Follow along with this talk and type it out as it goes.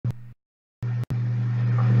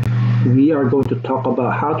we are going to talk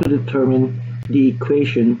about how to determine the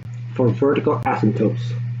equation for vertical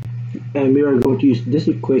asymptotes. And we are going to use this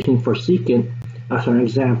equation for secant as an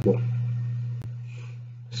example.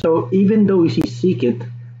 So even though we see secant,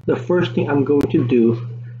 the first thing I'm going to do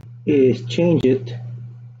is change it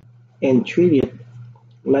and treat it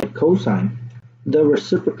like cosine, the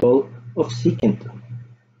reciprocal of secant.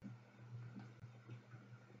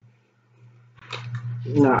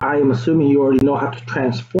 Now I am assuming you already know how to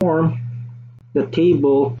transform the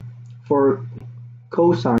table for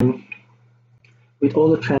cosine with all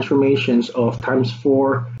the transformations of times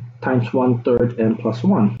 4, times 1/3, and plus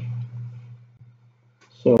 1.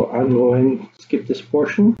 So I'm going to skip this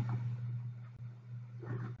portion.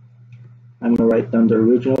 I'm going to write down the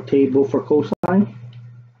original table for cosine.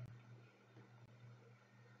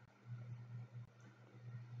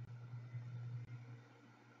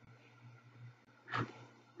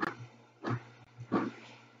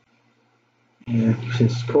 And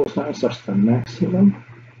since cosine is such the maximum,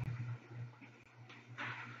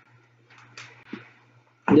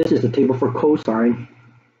 this is the table for cosine.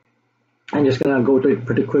 I'm just going to go through it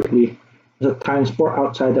pretty quickly. There's a times 4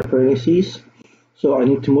 outside the parentheses. So I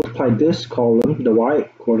need to multiply this column, the y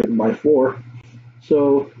coordinate, by 4.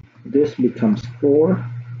 So this becomes 4.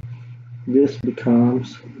 This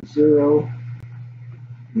becomes 0,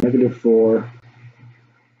 -4,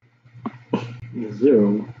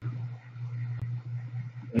 0,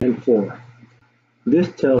 and 4.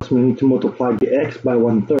 This tells me I need to multiply the x by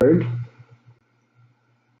 1/3.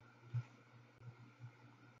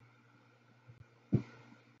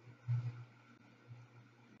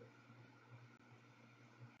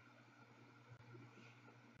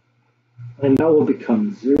 And that will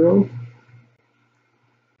become 0,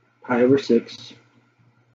 pi over 6,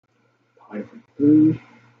 pi over 3,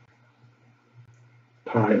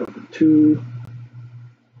 pi over 2,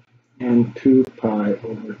 and 2 pi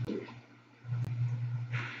over 3.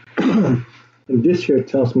 And this here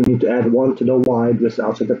tells me I need to add 1 to the y just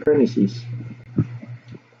outside the parentheses.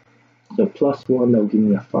 So plus 1, that will give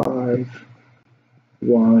me a 5,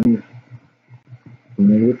 1,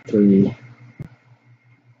 -3,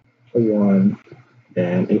 a 1,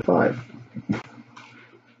 and a 5.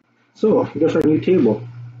 So there's our new table.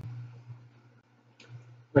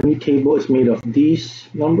 Our new table is made of these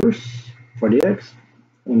numbers for the x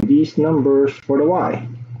and these numbers for the y.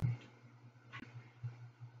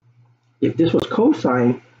 If this was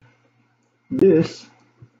cosine, this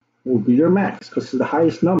will be your max because it's the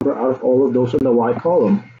highest number out of all of those on the y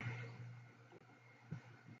column.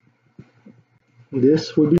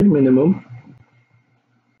 This would be the minimum,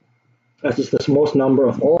 as it's the smallest number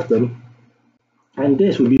of all of them, and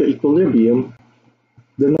this would be the equilibrium,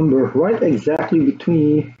 the number right exactly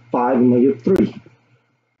between 5 and -3.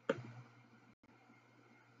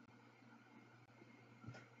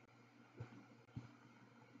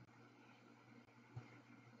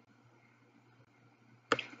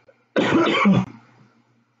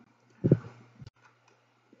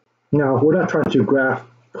 Now we're not trying to graph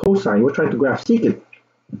cosine, we're trying to graph secant.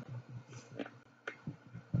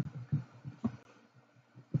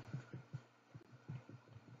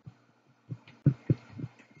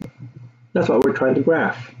 That's what we're trying to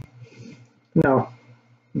graph. Now,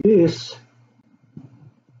 this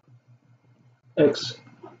x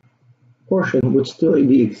portion would still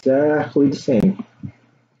be exactly the same.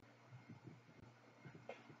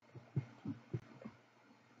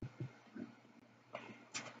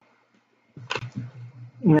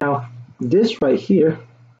 Now, this right here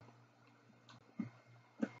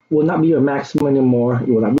will not be your maximum anymore. It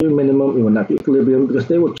will not be your minimum. It will not be equilibrium because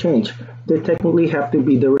they will change. They technically have to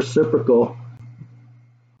be the reciprocal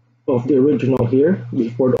of the original here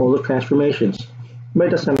before all the transformations. But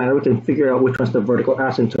it doesn't matter. We can figure out which one's the vertical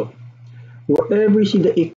asymptote. Wherever you see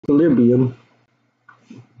the equilibrium,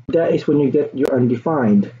 that is when you get your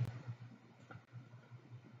undefined.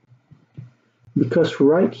 Because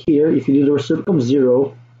right here, if you do the reciprocal of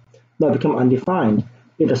 0, that becomes undefined.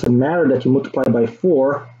 It doesn't matter that you multiply by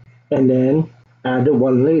 4 and then add the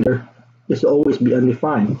 1 later. This will always be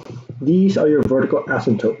undefined. These are your vertical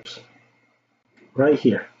asymptotes. Right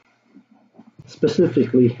here.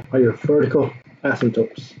 Specifically are your vertical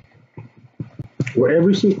asymptotes. Wherever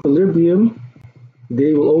you see equilibrium,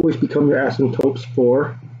 they will always become your asymptotes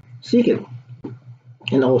for secant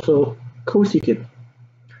and also cosecant.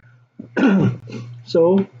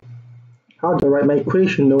 So, how do I write my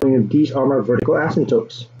equation knowing that these are my vertical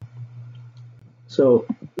asymptotes? So,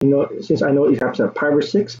 since I know it happens at pi over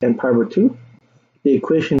 6 and pi over 2, the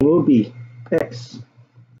equation will be x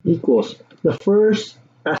equals, the first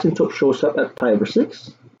asymptote shows up at pi over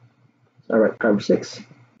 6. So I write pi over 6.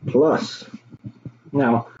 plus.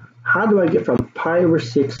 Now, how do I get from pi over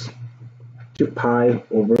 6 to pi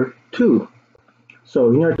over 2? So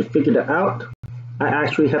in order to figure that out, I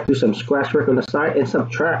actually have to do some scratch work on the side and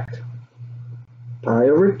subtract pi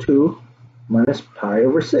over 2 minus pi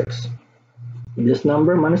over 6. This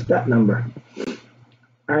number minus that number.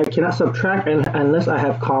 I cannot subtract unless I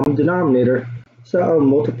have common denominator, so I'll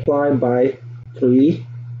multiply by 3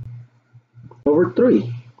 over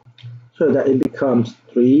 3, so that it becomes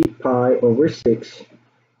 3 pi over 6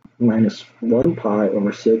 minus 1 pi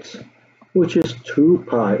over 6, which is 2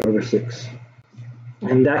 pi over 6.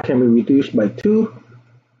 And that can be reduced by 2,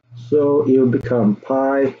 so it will become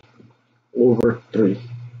pi over 3.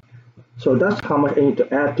 So that's how much I need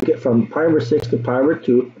to add to get from pi over 6 to pi over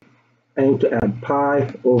 2. I need to add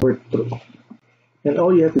pi over 3. And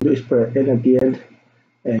all you have to do is put an n at the end.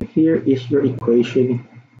 And here is your equation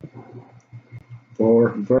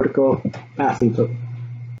for vertical asymptote.